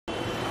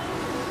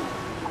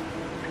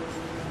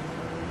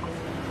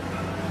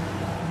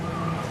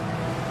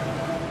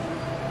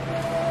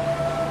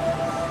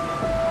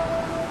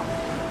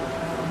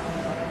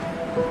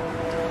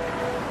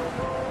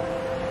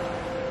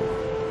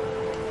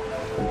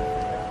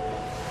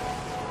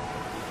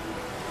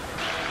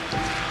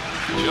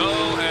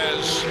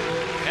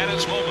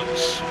tense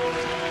moments.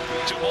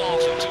 2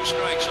 balls and 2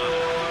 strikes on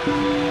it.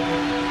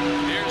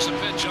 Here's the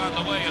pitch on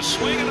the way. A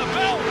swing and a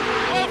belt.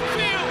 Left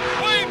field.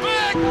 Way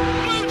back.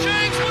 Blue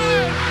Jays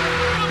win.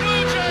 The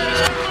Blue Jays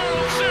are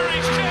World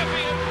Series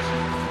champions.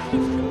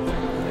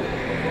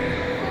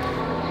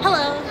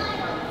 Hello.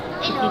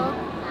 Hello.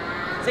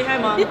 Say hi,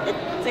 Mom.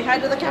 Say hi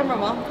to the camera,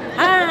 Mom.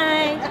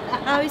 Hi.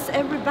 How is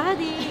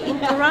everybody in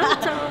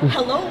Toronto?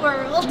 Hello,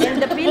 world. In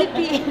the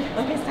Philippines.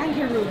 Okay, stand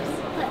here, Rubes.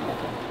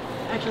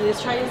 Actually,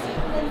 let's try this.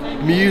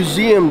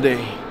 Museum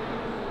Day.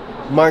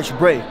 March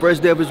break.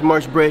 First day of his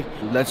March break.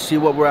 Let's see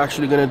what we're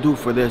actually gonna do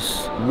for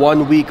this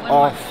 1 week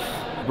off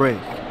break.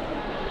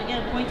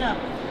 Again, point up.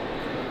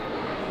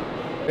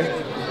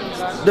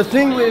 The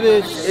thing with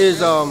it is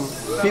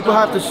people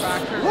have to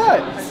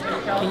what?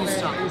 Can you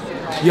stop?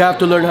 You have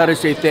to learn how to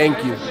say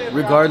thank you,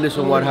 regardless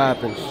of what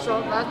happens.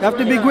 You have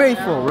to be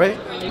grateful, right?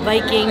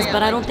 Vikings,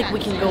 but I don't think we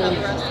can go.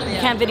 You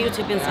can't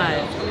videotape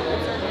inside.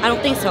 I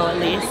don't think so, at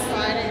least.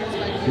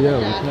 Yeah,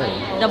 we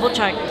can. Double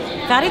check.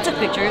 Fatty took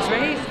pictures,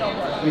 right?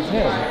 We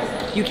can.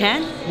 You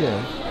can? Yeah.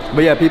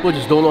 But yeah, people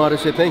just don't know how to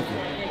say thank you.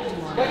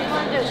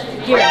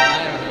 Here.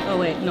 Oh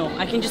wait, no.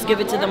 I can just give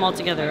it to them all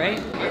together, right?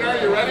 Are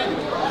you ready?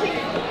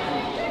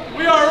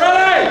 We are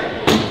ready!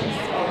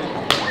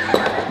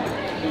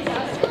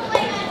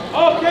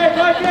 Okay,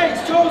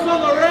 Vikings, toes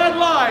on the red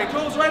line.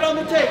 Toes right on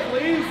the tape,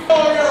 please.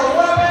 For your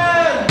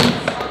women!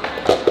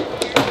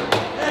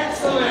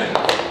 Excellent.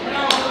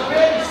 Now on the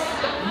base,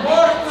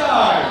 mark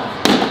time.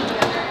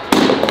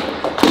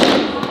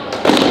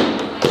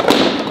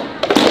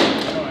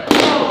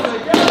 All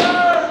together,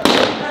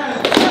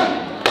 and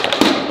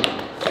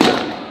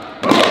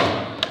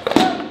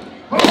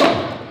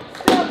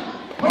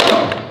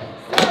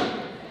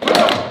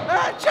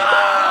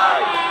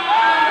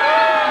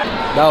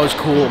That was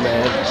cool,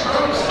 man.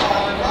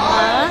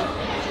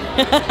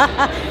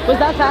 Was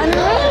that fan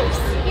ribs?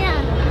 Yeah.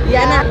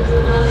 Yeah.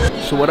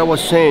 So what I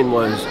was saying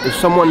was, if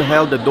someone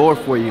held the door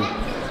for you,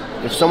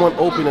 if someone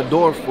opened a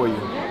door for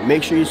you,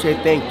 make sure you say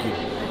thank you.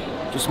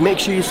 Just make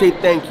sure you say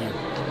thank you.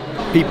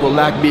 People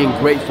lack being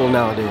grateful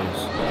nowadays.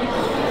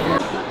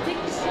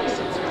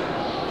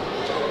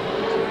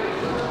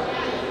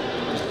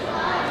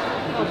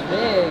 That's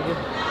big.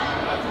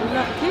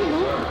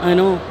 I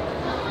know.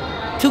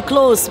 Too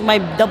close, my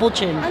double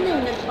chin. Ano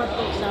yung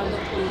nagpatok sa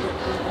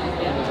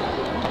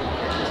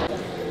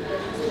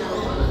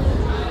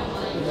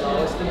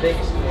That's the big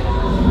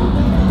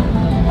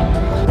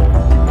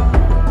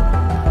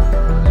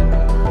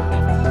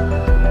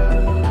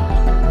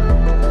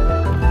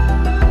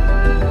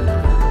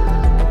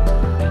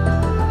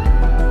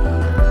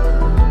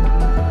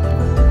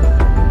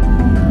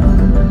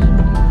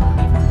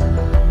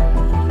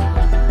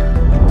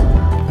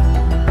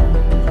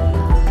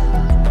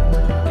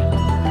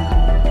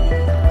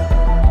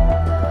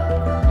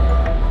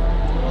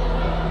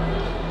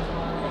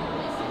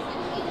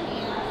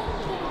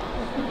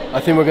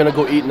I think we're gonna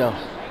go eat now.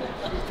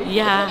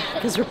 Yeah,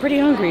 because we're pretty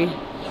hungry.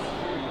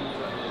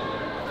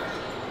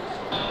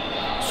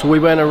 So we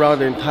went around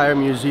the entire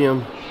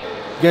museum,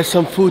 get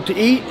some food to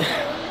eat,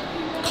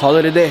 call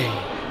it a day.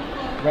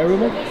 Right,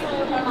 Ruben?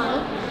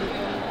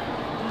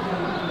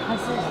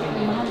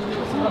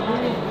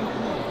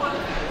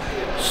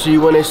 See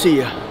you when I see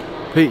ya.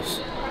 Peace.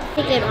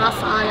 Take it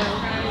off on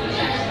him.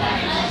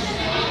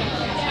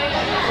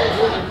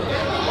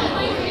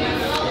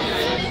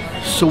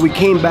 So we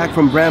came back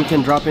from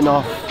Brampton, dropping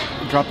off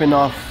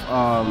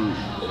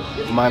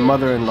my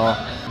mother-in-law.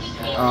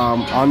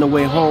 On the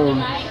way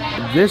home,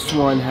 this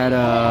one had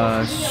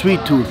a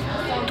sweet tooth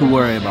to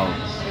worry about.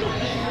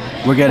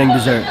 We're getting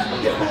dessert,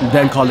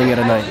 then calling it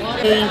a night.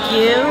 Thank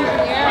you.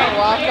 You're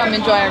welcome.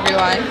 Enjoy,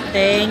 everyone.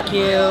 Thank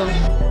you.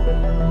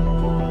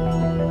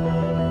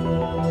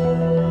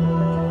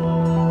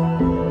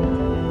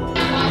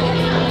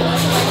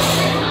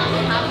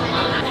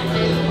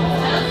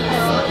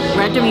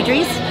 We're at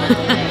Dimitri's.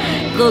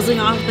 Closing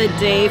off the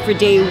day for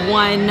day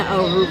 1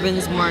 of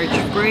Ruben's March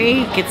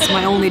break. It's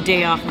my only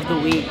day off of the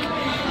week.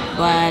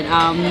 But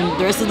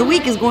the rest of the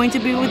week is going to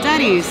be with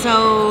Daddy.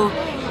 So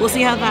we'll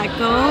see how that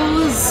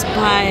goes.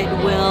 But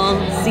we'll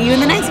see you in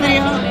the next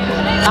video.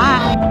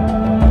 Bye.